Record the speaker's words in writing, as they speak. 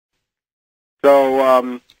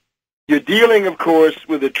So you're dealing, of course,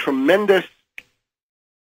 with a tremendous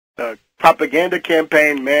propaganda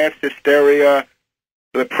campaign, mass hysteria.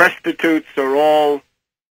 The prostitutes are all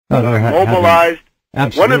mobilized.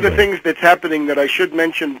 Absolutely. One of the things that's happening that I should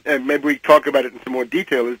mention, and maybe we talk about it in some more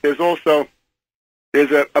detail, is there's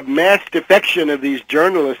a mass defection of these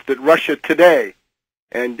journalists at Russia Today.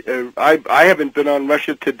 And I haven't been on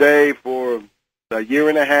Russia Today for a year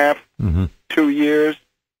and a half, 2 years.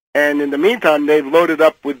 And in the meantime, they've loaded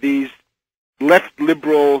up with these left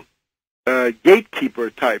liberal gatekeeper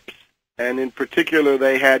types. And in particular,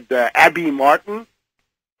 they had Abby Martin,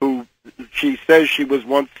 who she says she was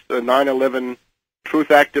once a 9/11 truth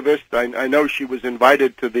activist. I know she was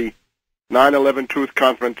invited to the 9/11 Truth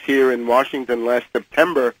Conference here in Washington last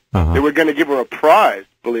September. They were going to give her a prize,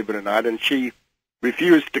 believe it or not, and she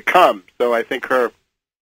refused to come. So I think her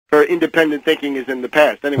independent thinking is in the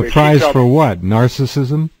past. Anyway, a prize for what?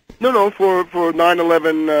 Narcissism? No, for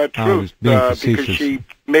 9/11 truth, because she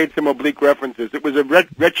made some oblique references. It was a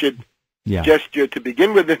wretched gesture to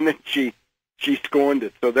begin with, and then she scorned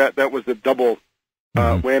it. So that was a double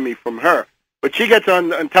whammy from her. But she gets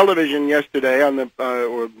on television yesterday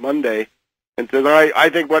or Monday and says, I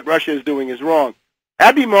think what Russia is doing is wrong.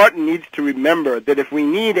 Abby Martin needs to remember that if we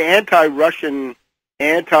need anti-Russian,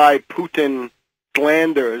 anti-Putin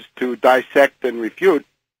slanders to dissect and refute,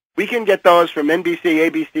 we can get those from NBC,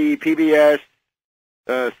 ABC, PBS,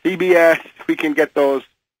 CBS. We can get those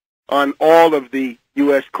on all of the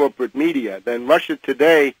U.S. corporate media. Then Russia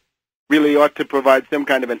Today really ought to provide some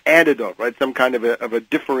kind of an antidote, right? Some kind of a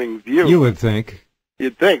differing view. You would think.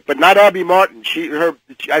 You'd think, but not Abby Martin.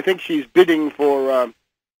 I think she's bidding for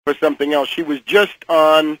something else. She was just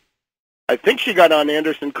on. I think she got on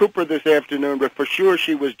Anderson Cooper this afternoon, but for sure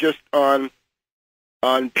she was just on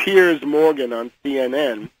Piers Morgan on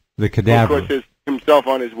CNN. The cadaver. Of course, is himself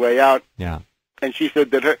on his way out. Yeah. And she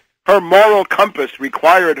said that her moral compass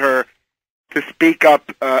required her to speak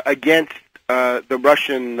up against the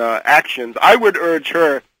Russian actions. I would urge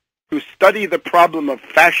her to study the problem of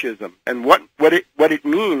fascism and what it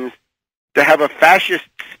means to have a fascist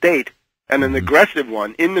state and an aggressive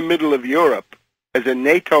one in the middle of Europe as a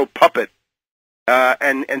NATO puppet,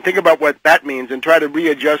 and think about what that means and try to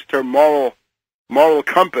readjust her moral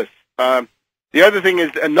compass. The other thing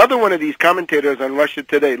is another one of these commentators on Russia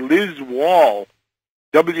Today, Liz Wahl,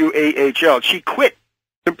 W-A-H-L. She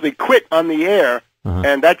simply quit on the air,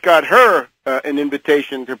 and that got her an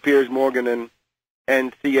invitation to Piers Morgan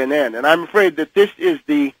and CNN. And I'm afraid that this is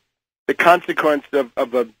the consequence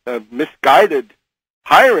of a misguided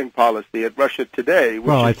hiring policy at Russia Today.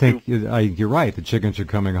 Well, I think you're right. The chickens are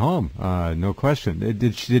coming home, no question.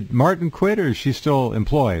 Did Martin quit, or is she still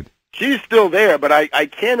employed? She's still there, but I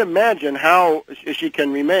can't imagine how she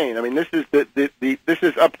can remain. I mean, this is this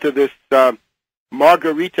is up to this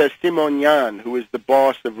Margarita Simonyan, who is the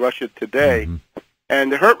boss of Russia Today,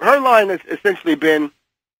 and her line has essentially been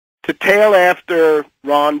to tail after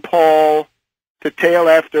Ron Paul, to tail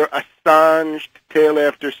after Assange, to tail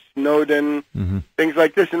after Snowden, things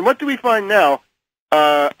like this. And what do we find now?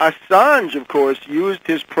 Assange, of course, used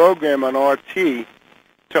his program on RT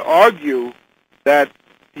to argue that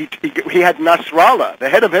he had Nasrallah, the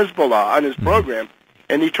head of Hezbollah, on his program,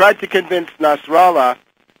 and he tried to convince Nasrallah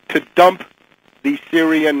to dump the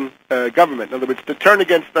Syrian government. In other words, to turn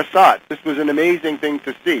against Assad. This was an amazing thing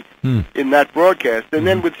to see in that broadcast. And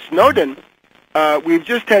then with Snowden, we've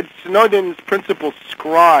just had Snowden's principal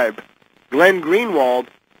scribe, Glenn Greenwald,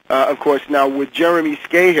 of course, now with Jeremy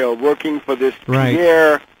Scahill working for this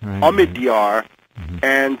Pierre Omidyar.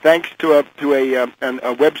 And thanks to a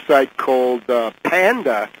website called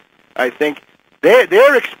Panda, I think,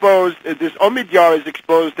 they're exposed, this Omidyar is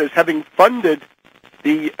exposed as having funded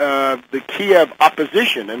the Kiev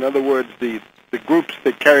opposition, in other words, the groups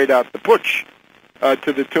that carried out the putsch,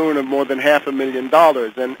 to the tune of more than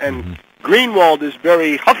 $500,000. And Greenwald is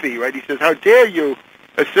very huffy, right? He says, how dare you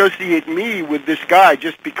associate me with this guy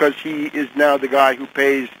just because he is now the guy who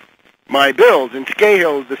pays my bills? And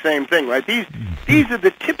Scahill is the same thing, right? These are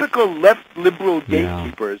the typical left liberal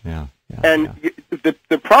gatekeepers.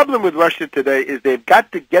 The problem with Russia Today is they've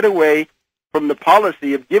got to get away from the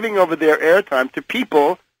policy of giving over their airtime to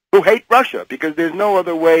people who hate Russia, because there's no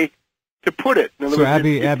other way to put it. In other so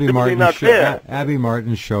words, Abby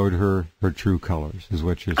Martin showed her true colors, is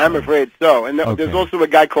what you're saying. I'm afraid so. And there's also a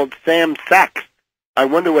guy called Sam Sachs. I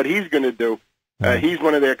wonder what he's going to do. He's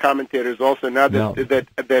one of their commentators also. Now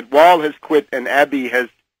that Wall has quit and Abby has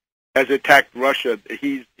attacked Russia,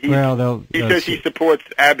 he says he supports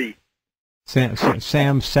Abby.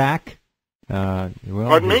 Sam Sack?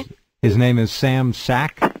 Pardon me? His name is Sam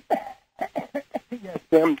Sack? Yes,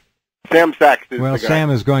 Sam Sachs is Well, the guy. Sam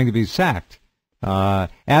is going to be sacked.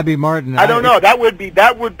 Abby Martin. I don't know. That would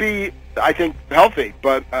be, I think, healthy,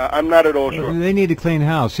 but I'm not at all sure. They need to clean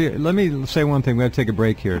house. Here, let me say one thing. We have to take a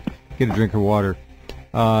break here. Get a drink of water.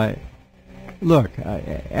 Look,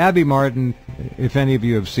 Abby Martin, if any of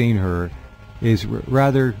you have seen her, is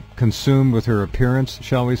rather consumed with her appearance,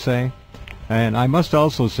 shall we say. And I must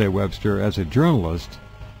also say, Webster, as a journalist,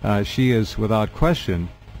 she is without question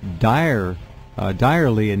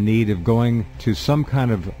direly in need of going to some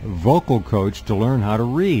kind of vocal coach to learn how to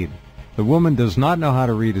read. The woman does not know how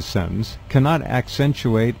to read a sentence, cannot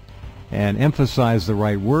accentuate and emphasize the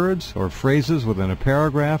right words or phrases within a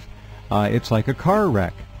paragraph. It's like a car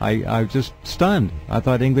wreck. I'm just stunned. I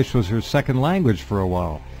thought English was her second language for a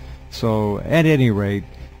while. So, at any rate,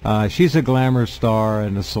 she's a glamour star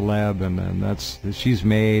and a celeb, and she's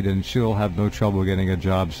made, and she'll have no trouble getting a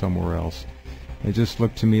job somewhere else. It just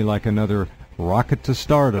looked to me like another rocket to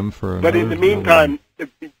stardom for. But in the meantime,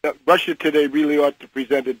 Russia Today really ought to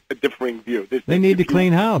present a differing view. They need to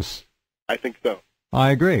clean house. I think so.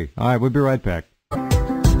 I agree. All right, we'll be right back.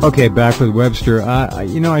 Okay, back with Webster.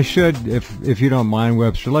 I should, if you don't mind,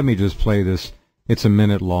 Webster, let me just play this. It's a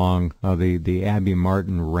minute long, the Abby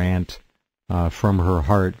Martin rant from her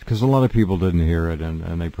heart, because a lot of people didn't hear it,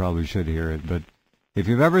 and they probably should hear it. But if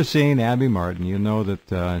you've ever seen Abby Martin, you know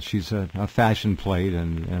that she's a fashion plate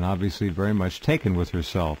and obviously very much taken with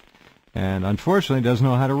herself. And unfortunately doesn't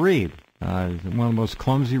know how to read. One of the most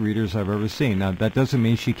clumsy readers I've ever seen. Now, that doesn't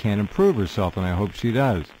mean she can't improve herself, and I hope she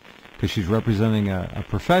does, because she's representing a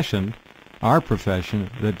profession, our profession,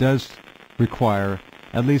 that does require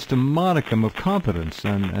at least a modicum of competence,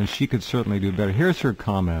 and she could certainly do better. Here's her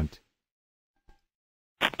comment.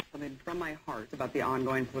 From my heart about the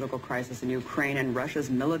ongoing political crisis in Ukraine and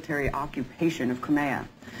Russia's military occupation of Crimea.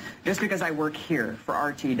 Just because I work here for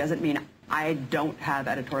RT doesn't mean I don't have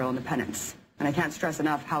editorial independence. And I can't stress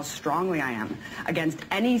enough how strongly I am against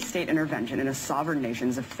any state intervention in a sovereign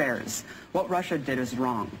nation's affairs. What Russia did is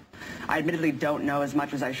wrong. I admittedly don't know as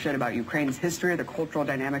much as I should about Ukraine's history or the cultural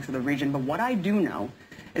dynamics of the region, but what I do know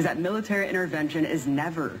is that military intervention is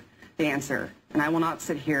never the answer. And I will not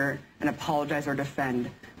sit here and apologize or defend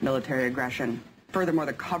military aggression. Furthermore,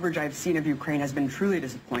 the coverage I've seen of Ukraine has been truly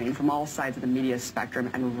disappointing from all sides of the media spectrum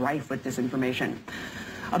and rife with disinformation.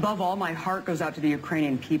 Above all, my heart goes out to the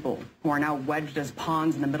Ukrainian people who are now wedged as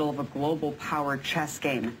pawns in the middle of a global power chess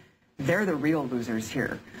game. They're the real losers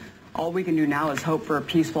here. All we can do now is hope for a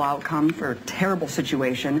peaceful outcome for a terrible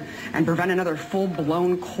situation and prevent another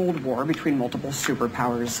full-blown Cold War between multiple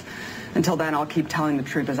superpowers. Until then, I'll keep telling the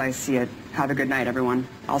truth as I see it. Have a good night, everyone.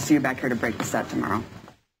 I'll see you back here to break the set tomorrow.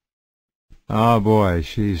 Oh, boy,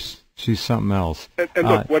 she's something else. And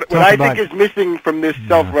look, what I think is missing from this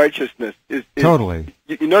self-righteousness is totally.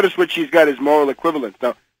 You notice what she's got is moral equivalence.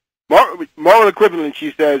 Now, moral equivalence,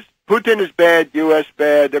 she says, Putin is bad, U.S.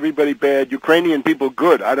 bad, everybody bad, Ukrainian people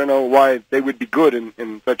good. I don't know why they would be good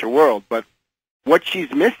in such a world, but what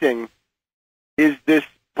she's missing is this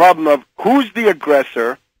problem of who's the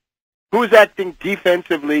aggressor, who's acting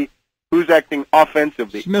defensively, who's acting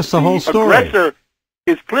offensively. She missed the whole story. The aggressor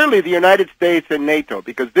is clearly the United States and NATO,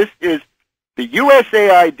 because this is the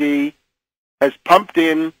USAID has pumped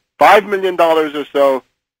in $5 million or so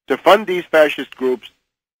to fund these fascist groups.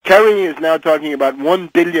 Kerry is now talking about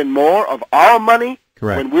 $1 billion more of our money.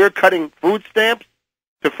 Correct. When we're cutting food stamps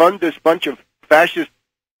to fund this bunch of fascist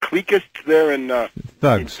cliquists there in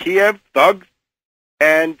Kiev, thugs.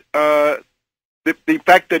 And the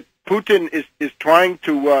fact that Putin is trying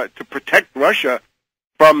to protect Russia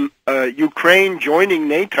from Ukraine joining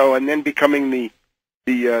NATO and then becoming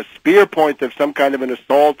the spear point of some kind of an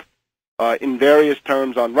assault in various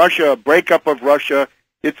terms on Russia, a breakup of Russia.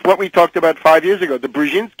 It's what we talked about 5 years ago, the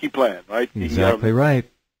Brzezinski plan, right? Exactly right.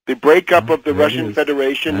 The breakup of the Russian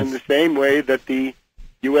Federation in the same way that the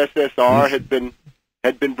USSR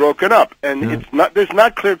had been broken up, and it's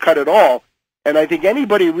not clear cut at all. And I think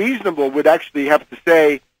anybody reasonable would actually have to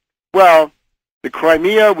say, well, the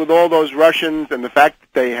Crimea with all those Russians and the fact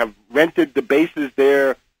that they have rented the bases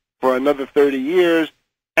there for another 30 years,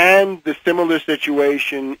 and the similar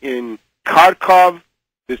situation in Kharkov,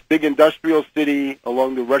 this big industrial city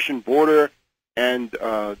along the Russian border, and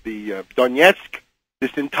the Donetsk,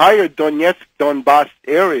 this entire Donetsk-Donbass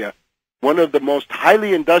area, one of the most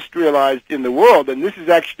highly industrialized in the world, and this is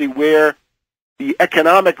actually where the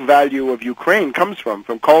economic value of Ukraine comes from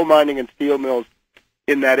coal mining and steel mills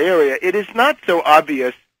in that area. It is not so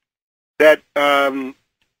obvious that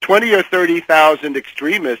 20 or 30,000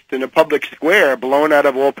 extremists in a public square, blown out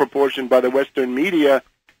of all proportion by the Western media,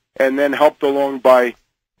 and then helped along by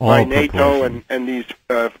NATO and these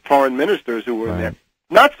foreign ministers who were there.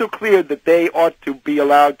 not so clear that they ought to be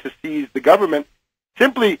allowed to seize the government,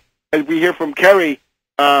 simply, as we hear from Kerry,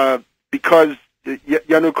 because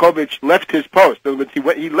Yanukovych left his post. In other words,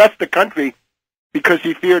 he left the country because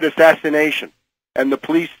he feared assassination, and the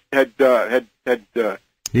police had deserted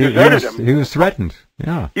him. He was threatened.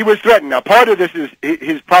 Yeah, he was threatened. Now, part of this is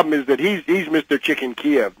his problem is that he's Mr. Chicken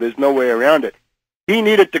Kiev. There's no way around it. He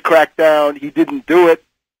needed to crack down. He didn't do it,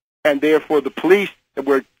 and therefore the police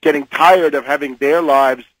were getting tired of having their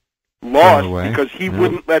lives lost because he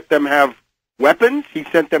wouldn't let them have weapons. He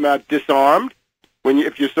sent them out disarmed.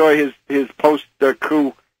 If you saw his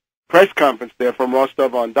post-coup press conference there from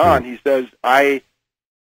Rostov-on-Don, he says, "I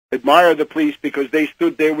admire the police because they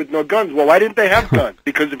stood there with no guns." Well, why didn't they have guns?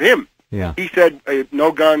 Because of him. Yeah. He said,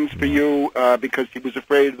 "No guns for you," because he was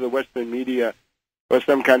afraid of the Western media or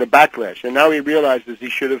some kind of backlash. And now he realizes he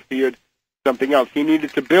should have feared something else. He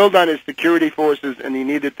needed to build on his security forces, and he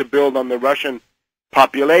needed to build on the Russian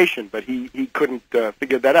population, but he couldn't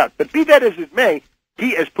figure that out. But be that as it may,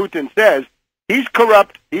 he, as Putin says, he's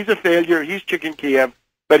corrupt, he's a failure, he's Chicken Kiev,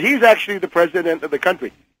 but he's actually the president of the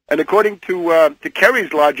country. And according to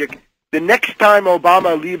Kerry's logic, the next time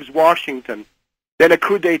Obama leaves Washington, then a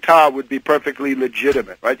coup d'etat would be perfectly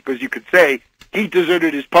legitimate, right? Because you could say he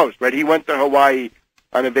deserted his post, right? He went to Hawaii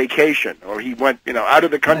on a vacation, or he went, out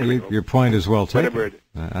of the country. Yeah, your point is well taken. Whatever it is.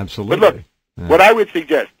 Absolutely. But look, what I would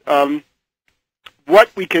suggest, what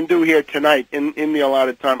we can do here tonight in the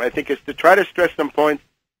allotted time, I think, is to try to stress some points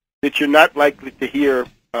that you're not likely to hear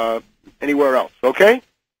anywhere else. Okay?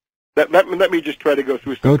 Let me just try to go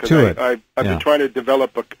through some. Go to it. I've been trying to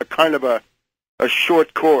develop a kind of a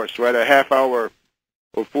short course, right? A half-hour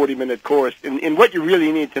or 40-minute course in what you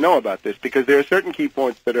really need to know about this, because there are certain key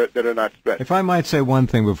points that are not stressed. If I might say one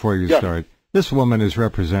thing before you start, this woman is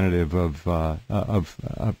representative of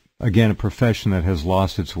again, a profession that has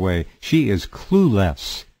lost its way. She is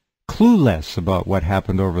clueless about what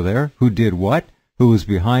happened over there, who did what, who was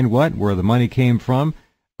behind what, where the money came from.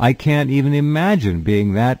 I can't even imagine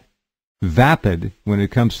being that vapid when it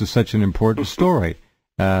comes to such an important story.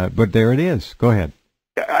 But there it is. Go ahead.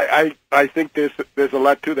 I think there's a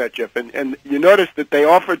lot to that, Jeff. And you notice that they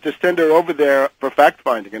offered to send her over there for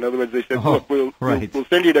fact-finding. In other words, they said, look, we'll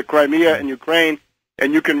send you to Crimea and Ukraine,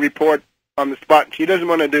 and you can report on the spot. She doesn't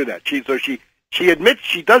want to do that. She admits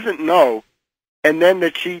she doesn't know, and then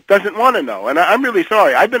that she doesn't want to know. And I'm really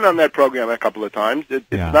sorry. I've been on that program a couple of times.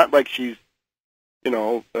 It's not like she's,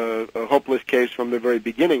 a hopeless case from the very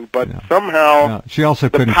beginning. But somehow she also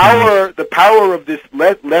the power of this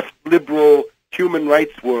left liberal human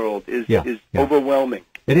rights world is overwhelming.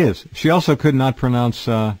 It is. She also could not pronounce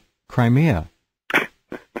Crimea.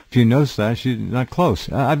 If you notice that, she's not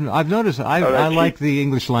close. I've noticed. I like the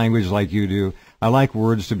English language like you do. I like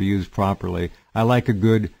words to be used properly. I like a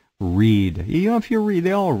good read. If you read,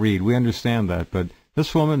 they all read. We understand that, but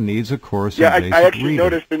this woman needs a course. Yeah, of basic I actually reading.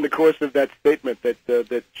 noticed in the course of that statement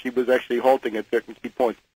that she was actually halting at certain key points.